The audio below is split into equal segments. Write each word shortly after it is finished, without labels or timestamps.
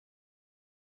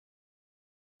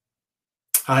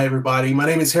Hi, everybody. My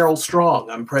name is Harold Strong.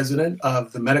 I'm president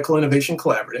of the Medical Innovation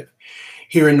Collaborative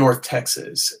here in North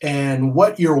Texas. And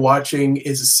what you're watching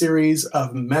is a series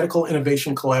of Medical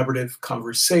Innovation Collaborative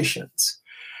conversations.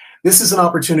 This is an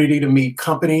opportunity to meet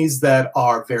companies that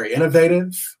are very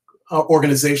innovative,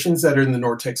 organizations that are in the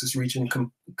North Texas region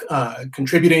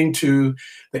contributing to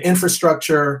the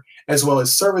infrastructure, as well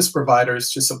as service providers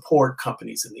to support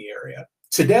companies in the area.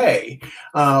 Today,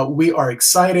 we are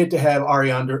excited to have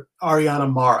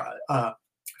Ariana Mara,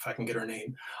 if I can get her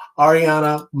name,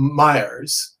 Ariana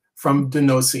Myers from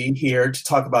Donisi here to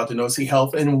talk about Donisi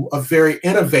Health and a very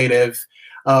innovative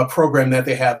program that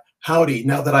they have. Howdy,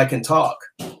 now that I can talk.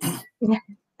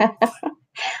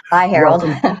 Hi, Harold.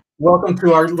 Welcome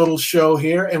to our little show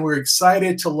here, and we're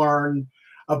excited to learn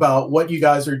about what you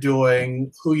guys are doing,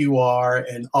 who you are,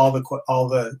 and all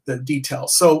the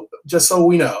details. So just so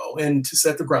we know, and to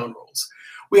set the ground rules,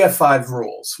 we have 5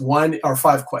 rules.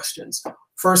 5 questions.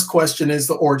 First question is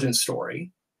the origin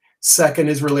story. Second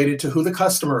is related to who the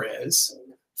customer is.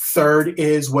 Third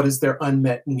is what is their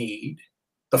unmet need.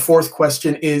 The fourth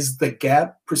question is the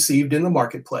gap perceived in the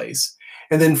marketplace.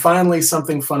 And then finally,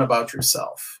 something fun about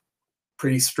yourself.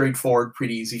 Pretty straightforward,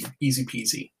 pretty easy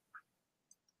peasy.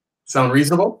 Sound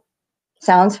reasonable?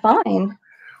 Sounds fine.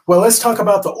 Well, let's talk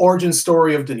about the origin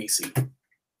story of Donisi.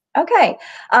 Okay,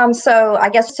 so I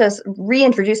guess to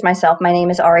reintroduce myself, my name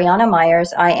is Ariana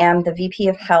Myers. I am the VP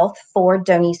of Health for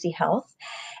Donisi Health.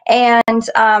 And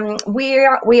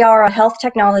we are a health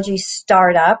technology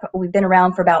startup. We've been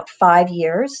around for about 5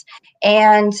 years.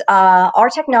 And our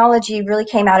technology really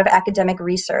came out of academic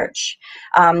research.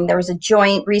 There was a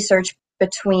joint research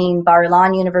between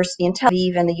Bar-Ilan University in Tel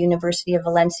Aviv and the University of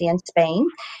Valencia in Spain,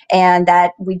 and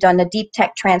that we've done a deep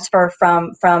tech transfer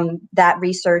from that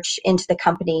research into the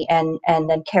company and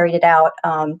then carried it out.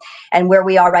 And where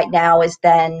we are right now is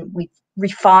then we've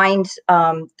refined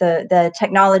the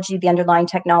technology, the underlying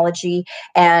technology,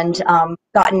 and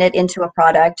gotten it into a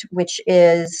product which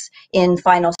is in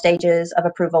final stages of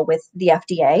approval with the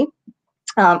FDA.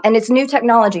 And it's new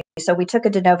technology, so we took a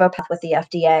de novo path with the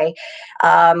FDA.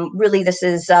 Really, this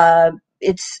is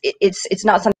it's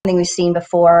not something we've seen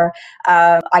before.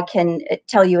 I can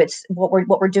tell you, it's what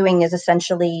we're doing is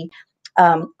essentially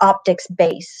optics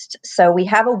based. So we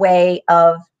have a way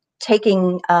of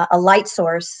taking a light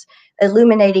source,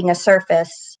 illuminating a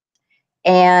surface,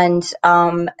 and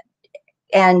kind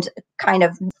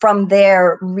of from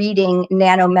there reading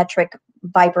nanometric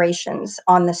vibrations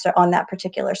on that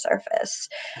particular surface.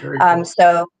 Cool.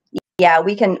 So yeah,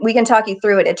 we can talk you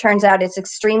through it. It turns out it's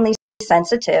extremely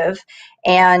sensitive,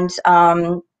 and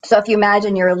so if you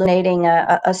imagine you're illuminating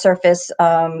a surface,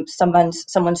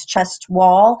 someone's chest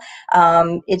wall,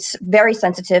 it's very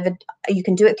sensitive. You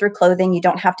can do it through clothing. You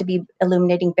don't have to be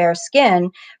illuminating bare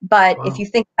skin. But If you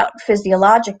think about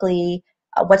physiologically,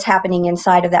 what's happening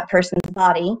inside of that person's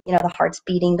body, the heart's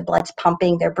beating, the blood's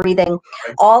pumping, they're breathing,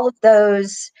 all of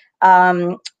those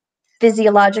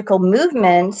physiological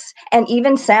movements, and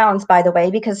even sounds, by the way,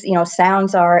 because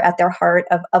sounds are at their heart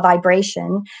of a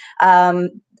vibration.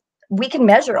 We can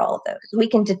measure all of those. We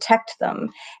can detect them,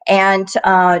 and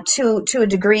to a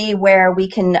degree where we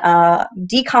can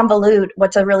deconvolute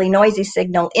what's a really noisy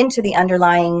signal into the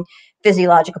underlying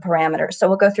physiological parameters. So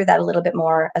we'll go through that a little bit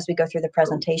more as we go through the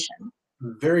presentation.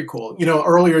 Very cool.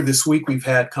 Earlier this week, we've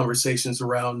had conversations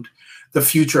around the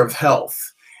future of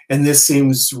health. And this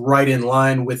seems right in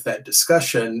line with that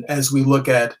discussion as we look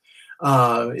at,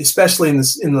 especially in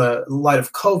the light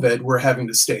of COVID, we're having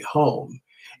to stay home.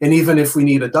 And even if we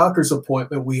need a doctor's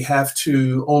appointment, we have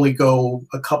to only go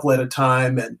a couple at a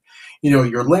time, and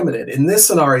you're limited. In this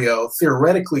scenario,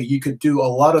 theoretically, you could do a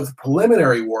lot of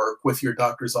preliminary work with your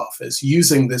doctor's office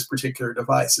using this particular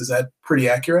device. Is that pretty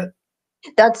accurate?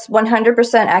 That's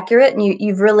 100% accurate, and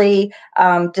you've really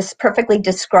just perfectly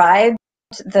described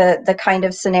the kind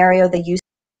of scenario, the use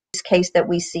case that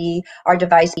we see our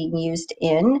device being used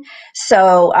in.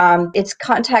 So it's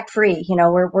contact free.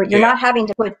 You're not having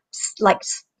to put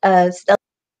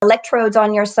electrodes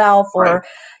on yourself, or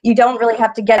you don't really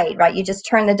have to get it right. You just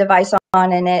turn the device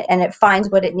on, and it finds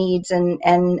what it needs, and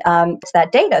it's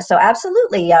that data. So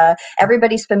absolutely,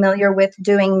 everybody's familiar with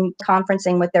doing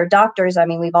conferencing with their doctors. I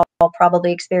mean, we've all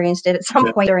probably experienced it at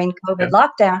some point during COVID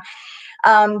lockdown.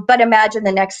 But imagine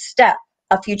the next step,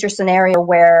 a future scenario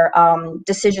where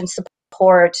decision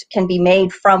support can be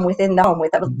made from within the home,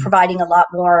 with providing a lot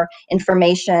more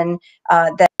information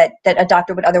that a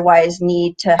doctor would otherwise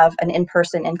need to have an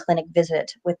in-person and clinic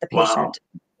visit with the patient.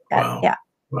 Wow. Yeah.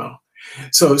 Wow.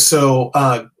 So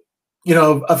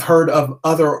I've heard of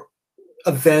other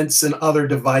events and other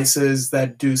devices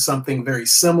that do something very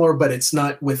similar, but it's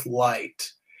not with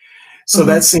light. So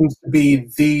that seems to be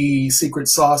the secret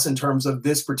sauce in terms of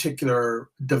this particular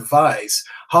device.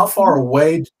 How far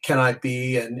away can I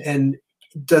be, and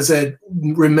does it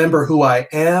remember who I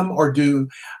am, or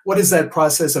what is that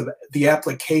process of the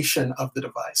application of the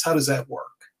device? How does that work?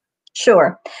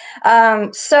 Sure.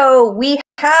 So we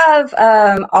have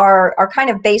our kind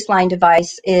of baseline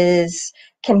device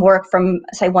can work from,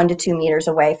 say, 1 to 2 meters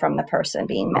away from the person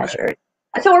being measured.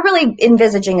 So we're really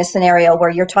envisaging a scenario where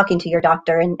you're talking to your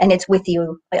doctor and it's with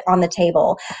you on the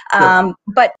table.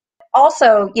 But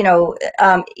also,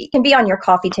 it can be on your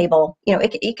coffee table.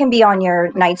 It can be on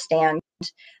your nightstand.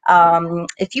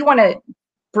 If you want to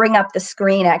bring up the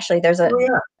screen, actually, there's a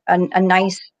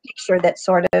nice picture that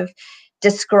sort of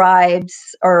describes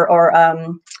or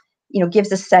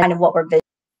gives a sense of what we're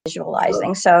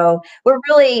visualizing. So we're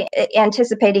really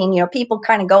anticipating, people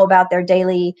kind of go about their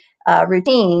daily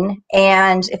routine,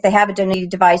 and if they have a Donisi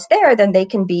device there, then they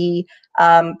can be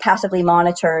passively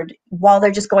monitored while they're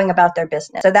just going about their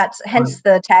business. So that's hence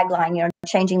the tagline,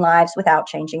 changing lives without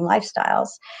changing lifestyles.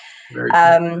 Very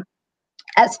cool.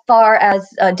 As far as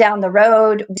down the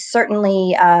road,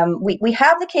 certainly we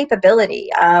have the capability.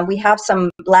 We have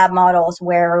some lab models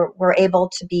where we're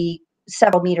able to be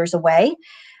several meters away.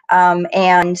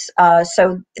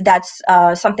 So that's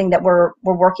something that we're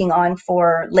working on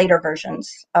for later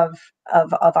versions of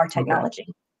our technology.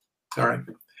 Okay. All right.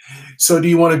 So do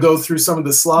you want to go through some of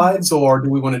the slides, or do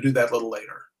we want to do that a little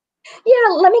later?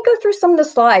 Yeah, let me go through some of the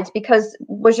slides, because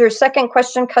was your second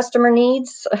question customer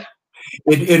needs?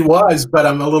 It was, but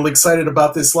I'm a little excited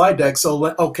about this slide deck.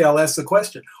 So, okay, I'll ask the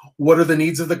question. What are the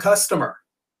needs of the customer?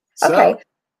 Okay.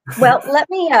 Well, let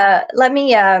me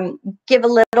give a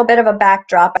little bit of a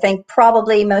backdrop. I think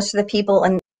probably most of the people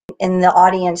in the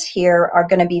audience here are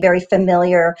going to be very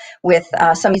familiar with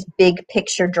some of these big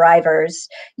picture drivers.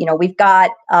 We've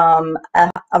got a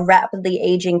rapidly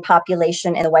aging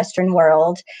population in the Western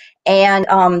world, and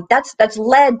that's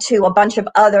led to a bunch of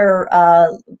other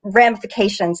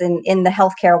ramifications in the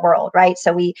healthcare world, right?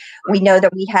 So we know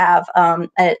that we have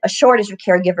a shortage of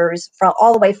caregivers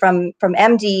all the way from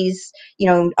MDs,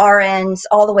 RNs,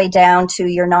 all the way down to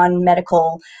your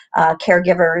non-medical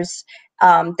caregivers.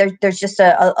 There's just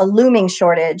a looming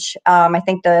shortage. I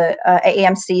think the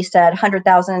AAMC said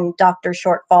 100,000 doctor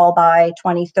shortfall by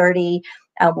 2030,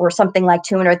 or something like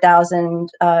 200,000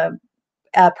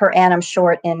 per annum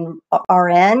short in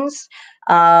RNs.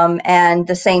 And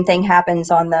the same thing happens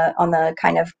on the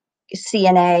kind of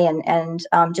CNA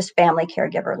and just family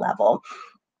caregiver level.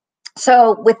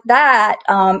 So with that,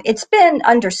 it's been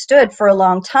understood for a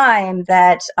long time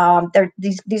that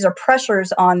these are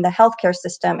pressures on the healthcare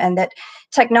system, and that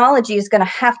technology is going to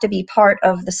have to be part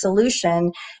of the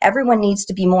solution. Everyone needs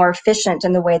to be more efficient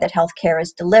in the way that healthcare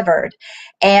is delivered.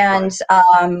 And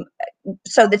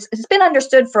so it's been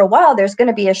understood for a while. There's going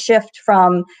to be a shift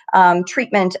from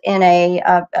treatment in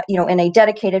a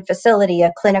dedicated facility,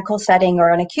 a clinical setting,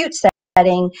 or an acute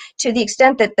setting, to the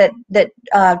extent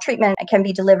that treatment can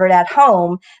be delivered at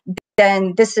home.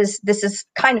 Then this is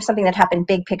kind of something that happened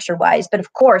big picture wise. But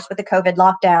of course, with the COVID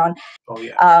lockdown,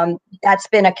 that's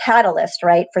been a catalyst,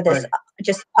 right, for this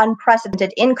just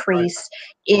unprecedented increase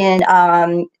in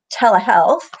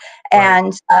telehealth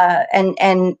and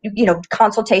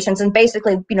consultations, and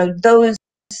basically those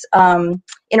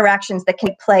interactions that can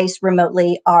take place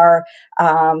remotely are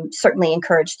certainly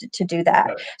encouraged to do that.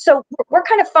 So we're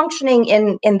kind of functioning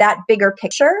in that bigger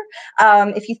picture.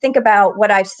 If you think about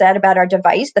what I've said about our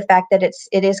device, the fact that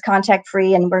it is contact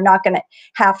free, and we're not going to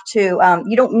have to,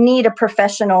 you don't need a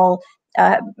professional,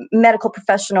 medical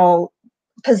professional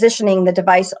positioning the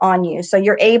device on you. So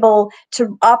you're able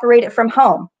to operate it from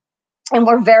home. And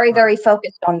we're very, very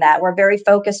focused on that. We're very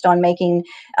focused on making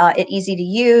it easy to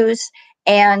use.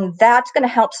 And that's going to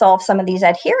help solve some of these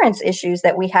adherence issues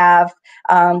that we have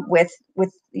with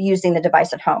using the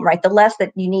device at home, right? The less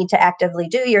that you need to actively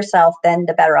do yourself, then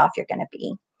the better off you're going to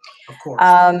be. Of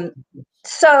course.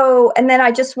 So, and then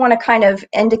I just want to kind of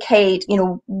indicate,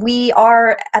 we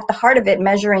are at the heart of it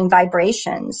measuring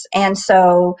vibrations. And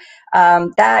so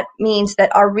that means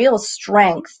that our real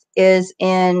strength is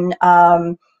in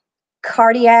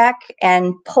cardiac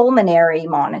and pulmonary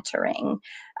monitoring,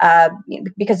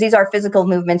 because these are physical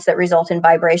movements that result in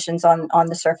vibrations on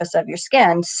the surface of your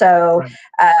skin. So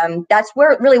that's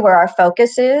where our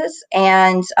focus is,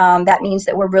 and that means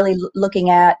that we're really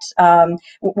looking at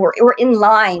we're in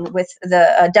line with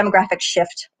the demographic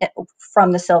shift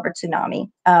from the silver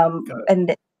tsunami,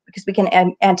 and because we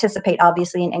can anticipate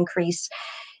obviously an increase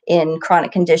in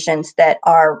chronic conditions that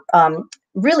are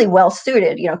really well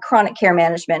suited. Chronic care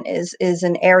management is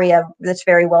an area that's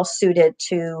very well suited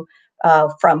to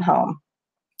from home.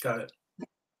 Got it.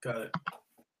 Got it.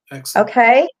 Excellent.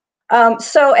 Okay.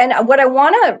 So, and what I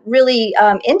want to really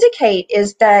indicate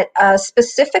is that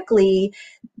specifically,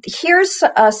 here's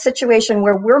a situation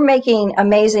where we're making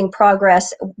amazing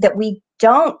progress that we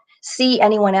don't see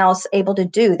anyone else able to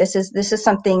do. This is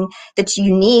something that's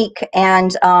unique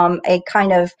and a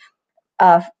kind of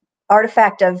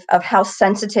artifact of how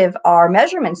sensitive our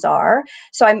measurements are.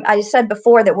 So I said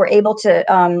before that we're able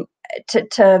to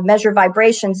measure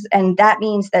vibrations, and that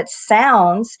means that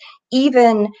sounds,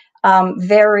 even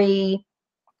very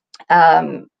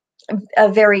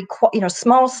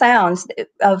small sounds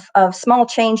of small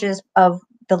changes of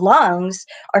the lungs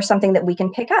are something that we can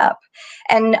pick up.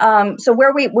 And so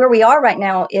where we are right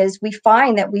now is we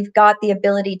find that we've got the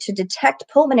ability to detect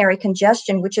pulmonary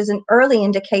congestion, which is an early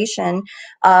indication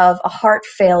of a heart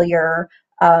failure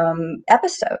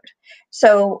episode.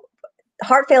 So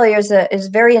heart failure is a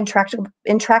very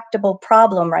intractable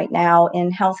problem right now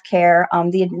in healthcare.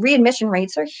 The readmission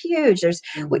rates are huge. There's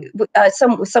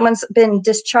someone's been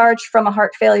discharged from a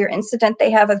heart failure incident.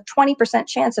 They have a 20%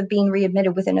 chance of being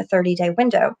readmitted within a 30-day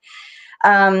window.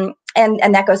 And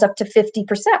that goes up to 50%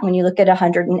 when you look at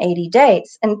 180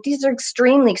 days. And these are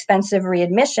extremely expensive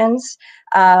readmissions,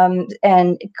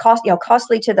 and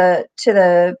costly to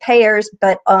the payers,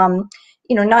 but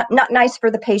not nice for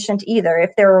the patient either if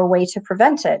there were a way to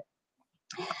prevent it.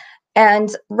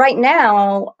 And right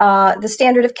now, the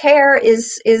standard of care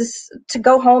is to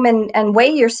go home and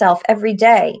weigh yourself every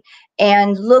day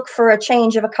and look for a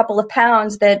change of a couple of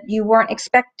pounds that you weren't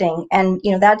expecting. And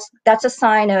that's a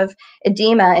sign of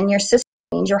edema in your system.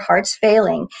 Your heart's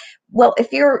failing. Well,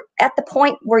 if you're at the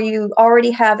point where you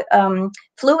already have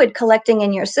fluid collecting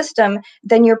in your system,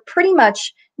 then you're pretty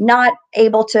much not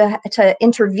able to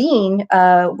intervene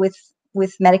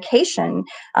with medication.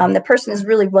 The person is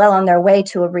really well on their way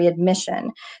to a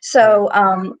readmission. So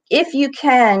if you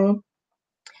can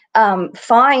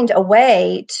find a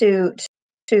way to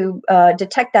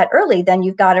detect that early, then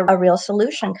you've got a real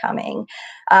solution coming.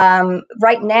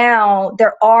 Right now,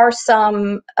 there are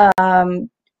some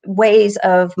ways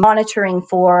of monitoring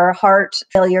for heart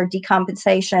failure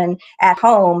decompensation at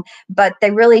home, but they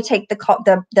really take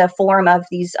the form of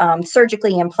these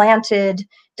surgically implanted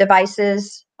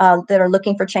devices that are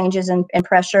looking for changes in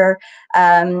pressure.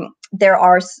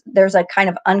 There's a kind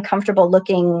of uncomfortable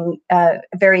looking,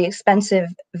 very expensive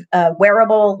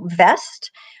wearable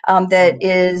vest that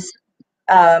is,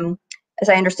 as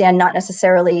I understand, not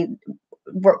necessarily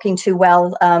working too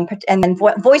well. And then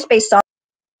voice-based software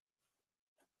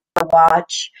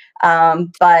watch,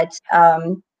 but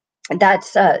that's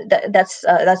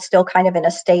still kind of in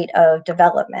a state of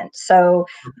development. So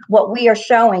what we are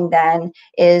showing then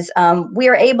is we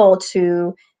are able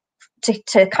to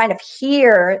kind of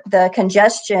hear the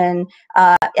congestion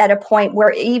at a point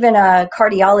where even a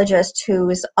cardiologist who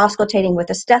is auscultating with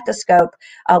a stethoscope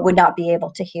would not be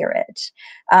able to hear it.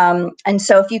 And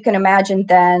so if you can imagine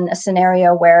then a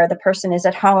scenario where the person is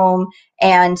at home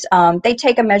and they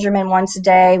take a measurement once a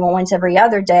day, once every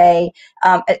other day,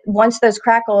 once those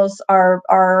crackles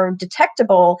are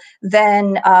detectable,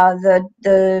 then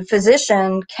the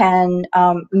physician can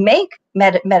make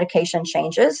medication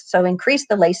changes, so increase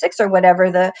the Lasix or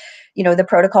whatever the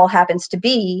protocol happens to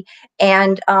be,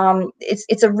 and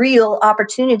it's a real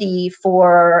opportunity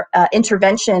for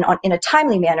intervention in a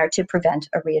timely manner to prevent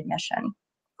a readmission.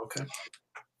 Okay.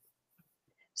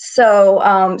 So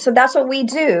that's what we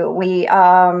do. We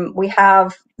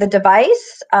have the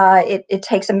device. It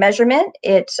takes a measurement.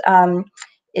 It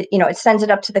sends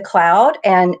it up to the cloud,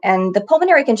 and the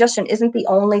pulmonary congestion isn't the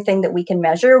only thing that we can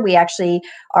measure. We actually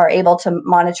are able to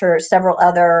monitor several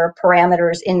other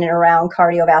parameters in and around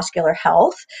cardiovascular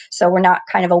health. So we're not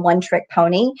kind of a one-trick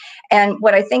pony. And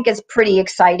what I think is pretty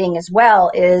exciting as well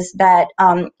is that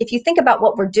if you think about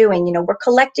what we're doing, we're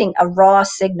collecting a raw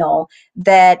signal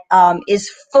that is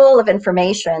full of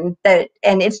information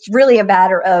and it's really a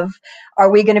matter of, are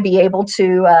we going to be able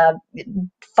to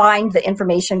find the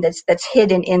information that's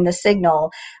hidden in the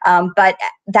signal, but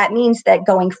that means that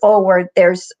going forward,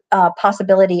 there's a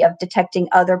possibility of detecting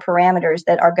other parameters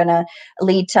that are going to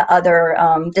lead to other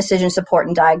decision support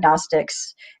and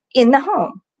diagnostics in the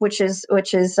home, which is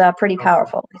pretty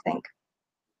powerful, I think.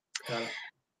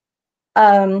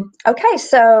 Okay,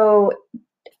 so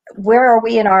where are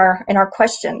we in our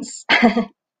questions?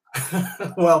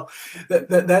 Well,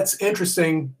 that's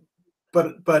interesting.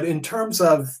 But in terms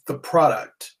of the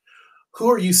product, who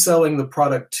are you selling the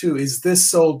product to? Is this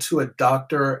sold to a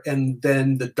doctor and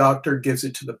then the doctor gives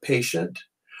it to the patient?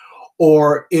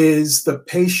 Or is the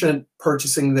patient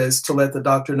purchasing this to let the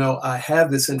doctor know, I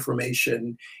have this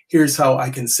information, here's how I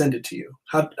can send it to you?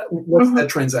 What's that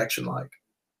transaction like?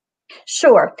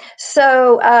 Sure.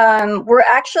 So we're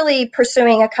actually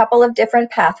pursuing a couple of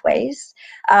different pathways.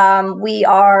 We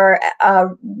are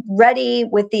ready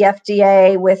with the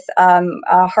FDA with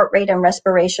heart rate and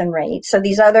respiration rate. So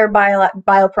these other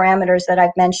bioparameters that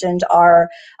I've mentioned are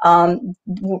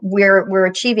we're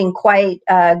achieving quite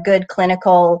good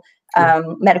clinical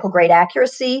medical grade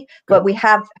accuracy, but we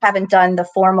haven't done the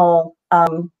formal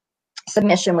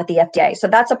submission with the FDA. So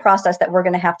that's a process that we're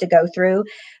going to have to go through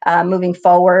moving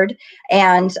forward.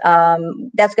 And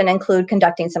that's going to include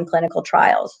conducting some clinical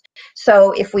trials.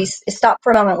 So if we stop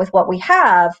for a moment with what we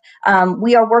have,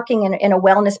 we are working in a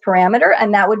wellness parameter,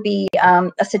 and that would be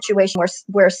a situation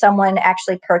where someone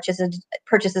actually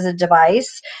purchases a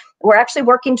device. We're actually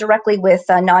working directly with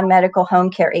non-medical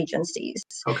home care agencies.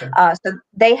 Okay. So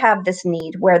they have this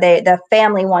need where the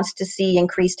family wants to see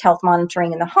increased health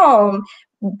monitoring in the home,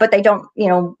 but they don't,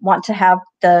 want to have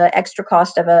the extra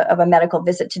cost of a medical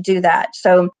visit to do that.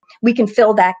 So we can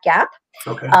fill that gap.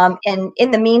 Okay. And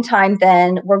in the meantime,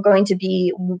 then we're going to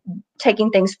be taking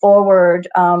things forward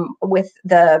with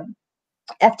the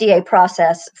FDA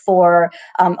process for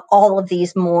all of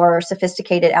these more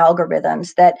sophisticated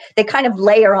algorithms that they kind of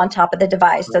layer on top of the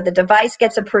device. So the device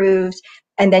gets approved,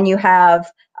 and then you have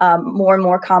more and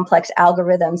more complex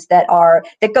algorithms that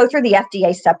go through the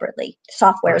FDA separately.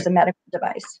 Software is a medical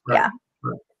device. Right. Yeah.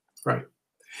 Right.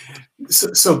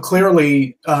 So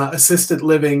clearly, assisted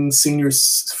living, senior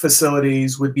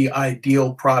facilities would be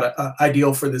ideal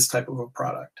for this type of a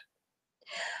product.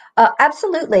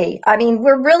 Absolutely. I mean,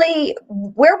 we're really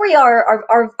where we are.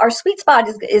 Our sweet spot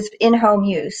is in-home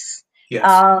use. Yes.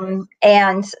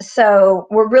 And so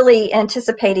we're really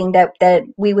anticipating that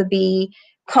we would be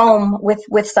home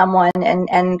with someone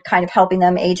and kind of helping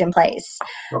them age in place.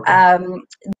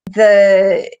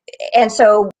 Okay. And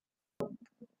so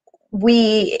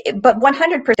but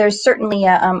 100%, there's certainly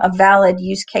a valid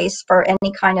use case for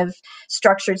any kind of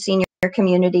structured senior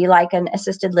community like an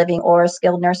assisted living or a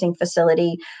skilled nursing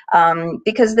facility,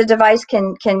 because the device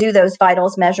can do those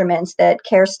vitals measurements that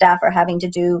care staff are having to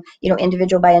do,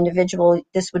 individual by individual.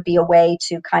 This would be a way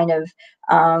to kind of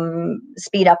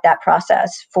speed up that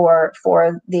process for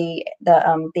the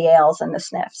ALs and the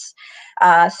SNFs.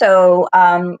 So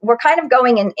we're kind of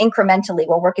going in incrementally.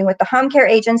 We're working with the home care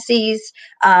agencies.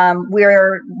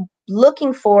 We're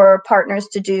looking for partners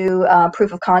to do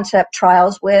proof of concept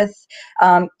trials with.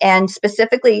 And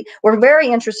specifically, we're very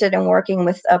interested in working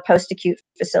with post-acute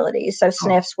facilities. So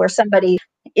SNFs, where somebody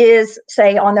is,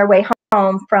 say, on their way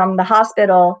home from the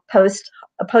hospital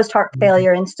post-heart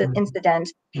failure incident,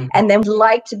 and then would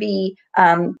like to be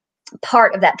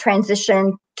part of that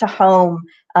transition to home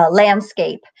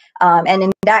landscape. And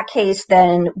in that case,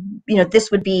 then,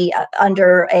 this would be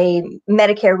under a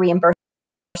Medicare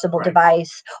reimbursable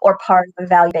device or part of a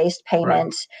value-based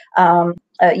payment,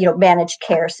 managed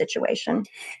care situation.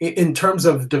 In terms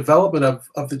of development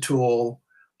of the tool,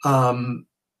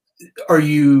 are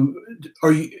you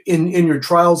in your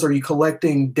trials, are you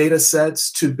collecting data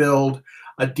sets to build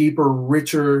a deeper,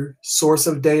 richer source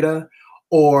of data,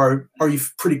 or are you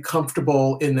pretty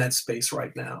comfortable in that space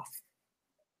right now?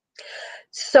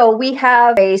 So we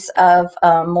have a base of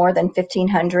more than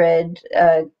 1,500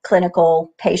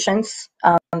 clinical patients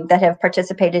that have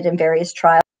participated in various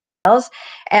trials.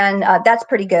 And that's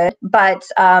pretty good, but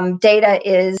data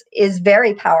is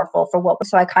very powerful for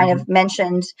so I kind of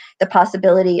mentioned the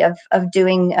possibility of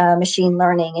doing machine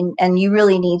learning, and you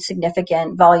really need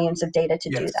significant volumes of data to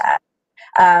do that.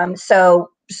 So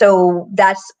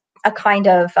that's a kind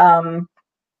of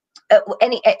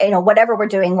whatever we're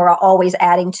doing, we're always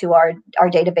adding to our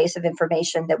database of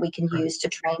information that we can use to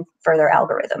train further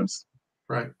algorithms.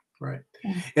 Right.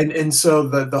 And so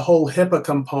the whole HIPAA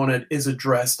component is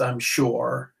addressed, I'm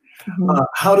sure.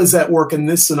 How does that work in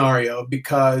this scenario?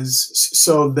 Because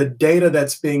so the data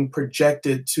that's being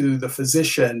projected to the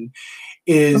physician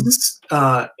is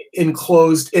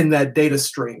enclosed in that data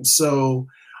stream. So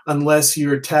unless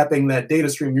you're tapping that data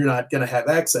stream, you're not going to have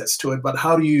access to it. But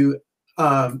how do you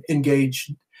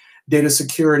engage data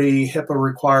security, HIPAA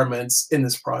requirements in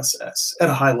this process at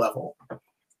a high level?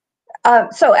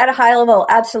 So at a high level,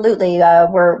 absolutely.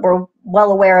 We're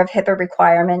well aware of HIPAA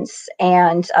requirements,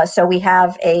 and so we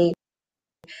have a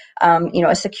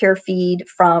secure feed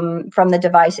from the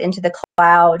device into the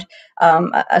cloud,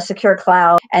 a secure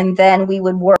cloud, and then we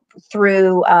would work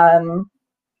through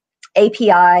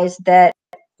APIs that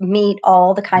meet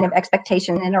all the kind of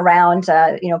expectation and around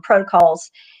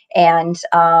protocols and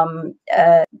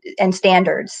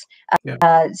standards.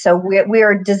 So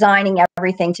we're designing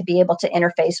everything to be able to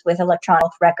interface with electronic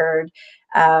health record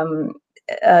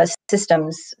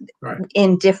systems Right.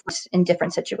 in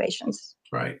different situations.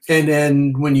 Right. And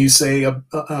then when you say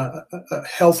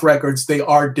health records, they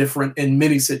are different in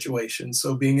many situations.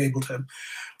 So being able to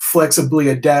flexibly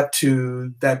adapt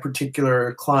to that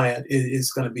particular client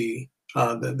is going to be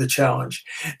the challenge.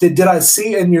 Did I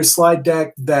see in your slide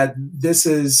deck that this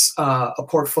is a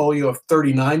portfolio of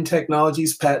 39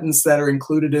 technologies, patents that are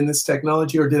included in this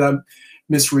technology, or did I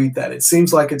misread that? It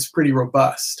seems like it's pretty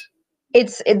robust.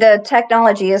 The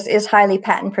technology is highly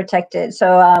patent protected.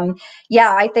 So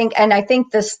yeah, I think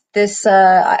this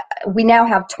we now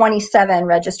have 27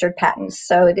 registered patents.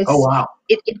 So Oh, wow.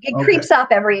 It Okay. creeps up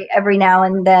every now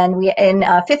and then. We in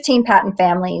 15 patent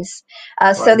families.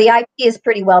 So Right. the IP is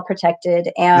pretty well protected.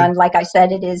 And like I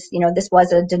said, it is, this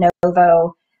was a de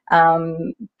novo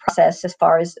process as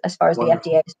far as the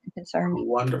FDA is concerned.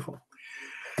 Wonderful.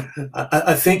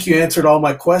 I think you answered all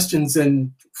my questions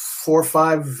in 4 or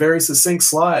 5 very succinct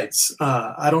slides.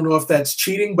 I don't know if that's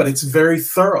cheating, but it's very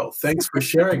thorough. Thanks for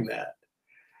sharing that.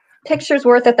 Picture's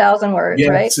worth 1,000 words,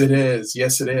 right? Yes, it is.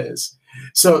 Yes, it is.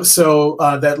 So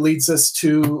that leads us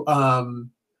to,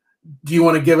 do you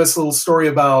want to give us a little story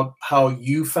about how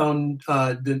you found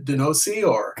Donisi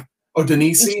or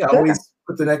Donisi? Sure. I always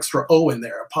put an extra O in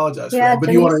there. I apologize for that. But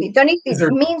Donisi.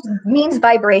 Donisi means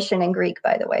vibration in Greek,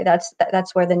 by the way.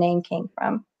 That's where the name came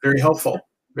from. Very helpful.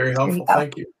 Very helpful.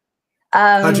 Thank you.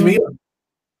 How'd you meet him?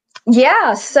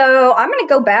 Yeah, so I'm going to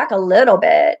go back a little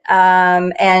bit.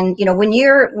 And when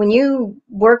you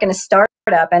work in a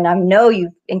startup, and I know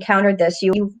you've encountered this,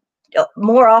 you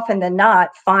more often than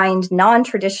not find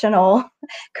non-traditional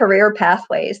career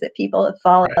pathways that people have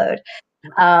followed.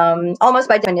 Right. Almost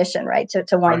by definition, right,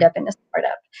 to wind up in a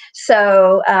startup.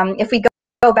 So if we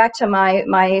go back to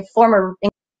my former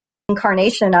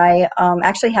incarnation, I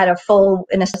actually had a full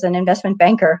as an investment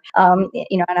banker, and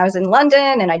I was in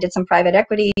London and I did some private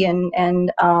equity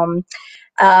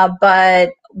but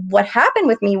what happened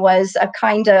with me was a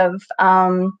kind of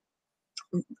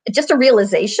just a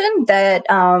realization that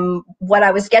what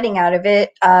I was getting out of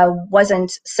it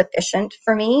wasn't sufficient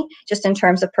for me, just in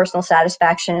terms of personal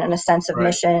satisfaction and a sense of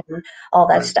mission and all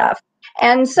that stuff.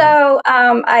 And so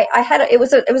it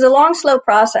was a long, slow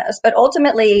process, but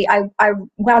ultimately I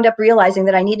wound up realizing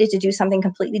that I needed to do something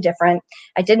completely different.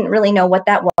 I didn't really know what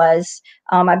that was.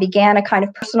 I began a kind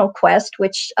of personal quest,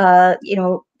 which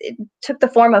it took the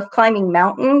form of climbing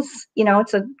mountains.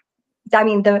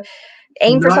 The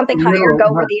aim for something higher,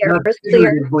 go where the air is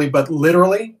clear. But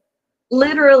literally?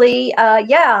 Literally,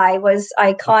 yeah.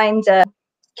 I climbed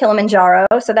Kilimanjaro,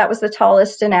 so that was the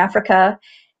tallest in Africa.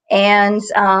 And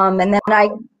then I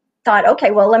thought,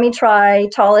 okay, well, let me try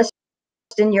tallest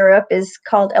in Europe is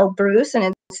called Elbrus,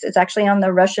 and it's actually on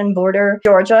the Russian border,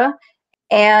 Georgia.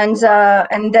 And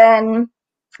then,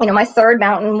 my third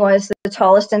mountain was the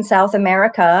tallest in South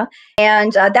America.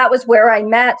 And that was where I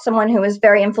met someone who was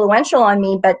very influential on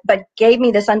me, but gave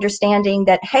me this understanding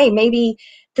that, hey, maybe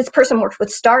this person worked with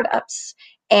startups.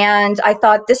 And I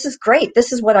thought, this is great.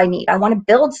 This is what I need. I want to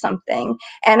build something.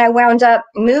 And I wound up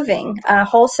moving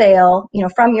wholesale,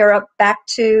 from Europe back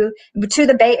to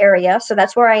the Bay Area. So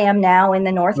that's where I am now, in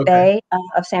the North Bay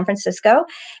of San Francisco.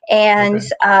 And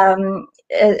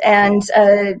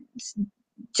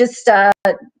just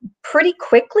pretty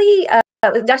quickly, I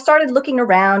started looking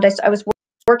around. I was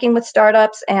working with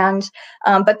startups,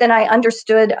 but then I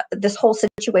understood this whole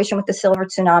situation with the silver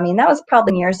tsunami, and that was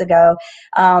probably years ago.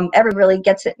 Everybody really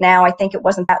gets it now. I think it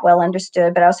wasn't that well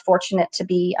understood, but I was fortunate to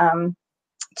be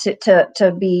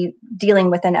to be dealing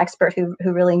with an expert who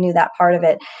really knew that part of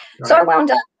it. Right. So I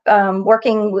wound up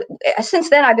working. Since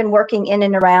then, I've been working in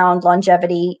and around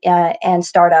longevity and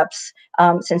startups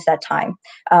since that time.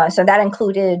 So that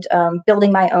included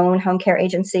building my own home care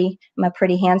agency. I'm a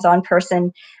pretty hands-on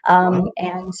person, so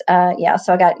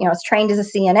I got was trained as a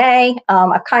CNA.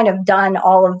 I've kind of done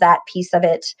all of that piece of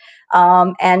it,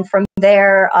 and from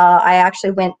there, I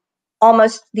actually went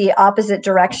almost the opposite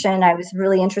direction. I was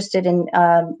really interested in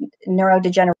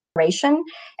neurodegeneration.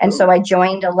 And so I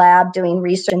joined a lab doing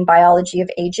research in biology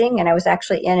of aging. And I was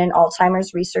actually in an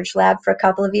Alzheimer's research lab for a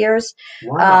couple of years.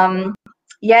 Wow.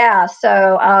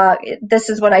 So this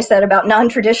is what I said about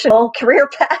non-traditional career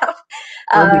path.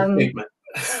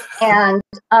 And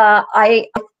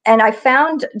I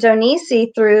found Donisi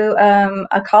through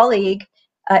a colleague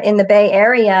in the Bay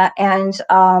Area, and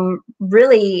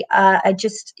really, I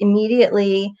just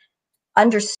immediately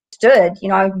understood.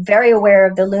 I'm very aware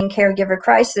of the looming caregiver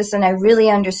crisis, and I really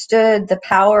understood the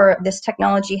power this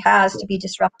technology has to be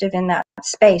disruptive in that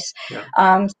space.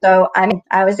 Yeah. So I'm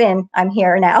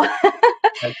here now.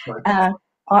 Excellent.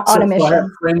 on a So I have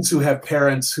mission. friends who have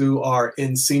parents who are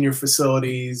in senior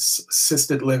facilities,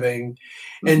 assisted living,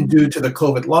 and Mhm. due to the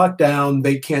COVID lockdown,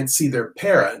 they can't see their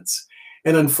parents.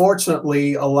 And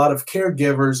unfortunately, a lot of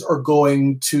caregivers are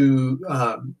going to,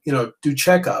 do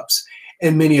checkups,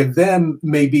 and many of them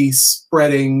may be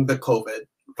spreading the COVID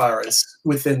virus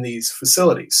within these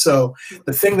facilities. So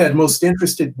the thing that most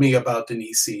interested me about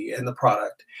Donisi and the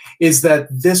product is that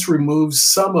this removes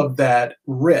some of that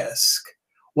risk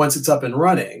once it's up and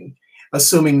running,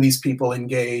 assuming these people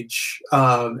engage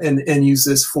and use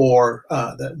this for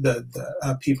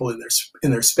the people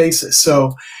in their spaces.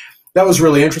 So that was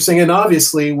really interesting. And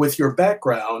obviously, with your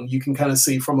background, you can kind of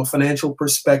see from a financial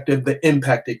perspective the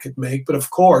impact it could make. But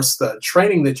of course, the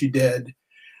training that you did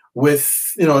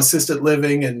with assisted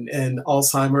living and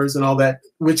Alzheimer's and all that,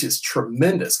 which is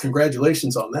tremendous.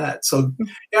 Congratulations on that. So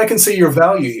yeah, I can see your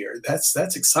value here.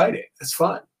 That's exciting. That's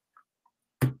fun.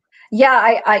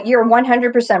 Yeah, you're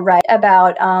 100% right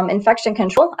about infection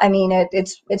control. I mean,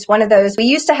 it's one of those. We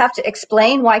used to have to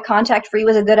explain why contact free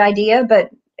was a good idea, but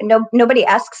nobody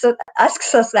asks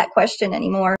us that question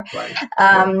anymore. Right.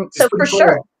 It's So for pretty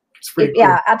sure, cool. It's pretty cool.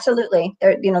 yeah, absolutely.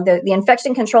 The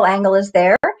infection control angle is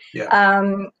there, Yeah.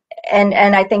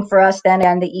 and I think for us then,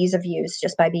 and the ease of use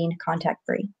just by being contact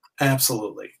free.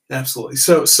 Absolutely. Absolutely.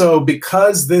 So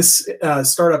because this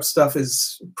startup stuff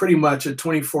is pretty much a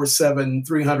 24/7,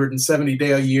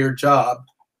 370-day-a-year job,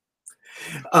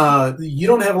 you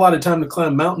don't have a lot of time to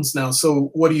climb mountains now.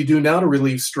 So what do you do now to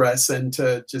relieve stress and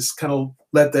to just kind of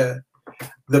let the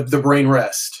brain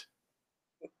rest?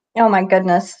 Oh my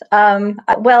goodness.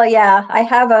 Well, yeah, I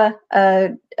have a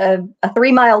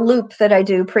 3-mile loop that I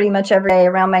do pretty much every day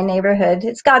around my neighborhood.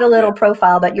 It's got a Yeah. little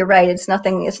profile, but you're right. It's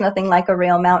nothing like a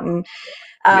real mountain.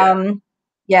 Yeah.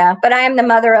 Yeah, but I am the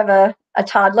mother of a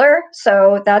toddler,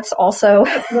 so that's also,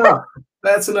 That's enough.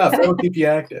 That's enough. That'll keep you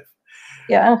active.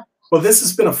 yeah. Well, this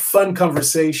has been a fun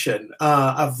conversation.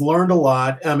 I've learned a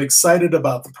lot. I'm excited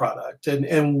about the product.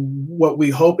 And what we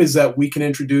hope is that we can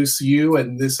introduce you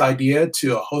and this idea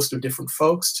to a host of different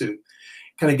folks to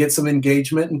kind of get some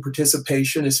engagement and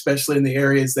participation, especially in the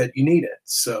areas that you need it.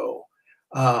 So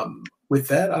with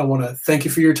that, I want to thank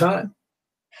you for your time.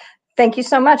 Thank you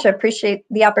so much. I appreciate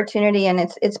the opportunity, and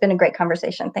it's been a great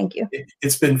conversation. Thank you.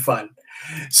 It's been fun.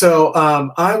 So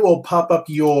I will pop up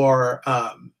your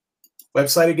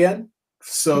website again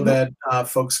so Mhm. that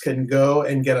folks can go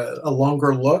and get a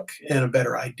longer look and a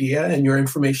better idea. And your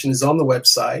information is on the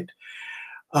website.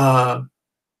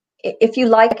 If you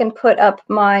like, I can put up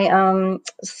my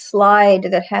slide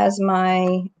that has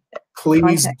my Please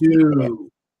contact details. do.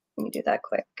 Let me do that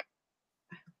quick.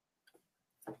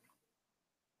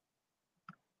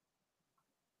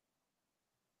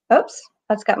 Oops,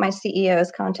 that's got my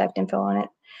CEO's contact info on it.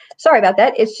 Sorry about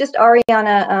that. It's just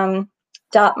Ariana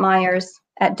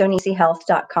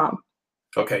 .myers@donisihealth.com.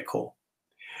 Okay, cool.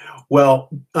 Well,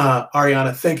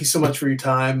 Ariana, thank you so much for your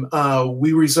time.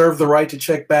 We reserve the right to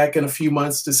check back in a few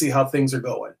months to see how things are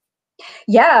going.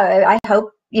 Yeah, I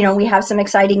hope we have some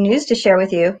exciting news to share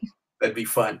with you. That'd be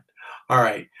fun. All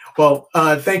right. Well,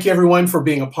 thank you everyone for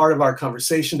being a part of our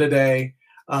conversation today.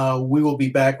 We will be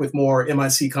back with more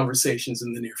MIC conversations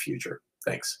in the near future.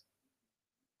 Thanks.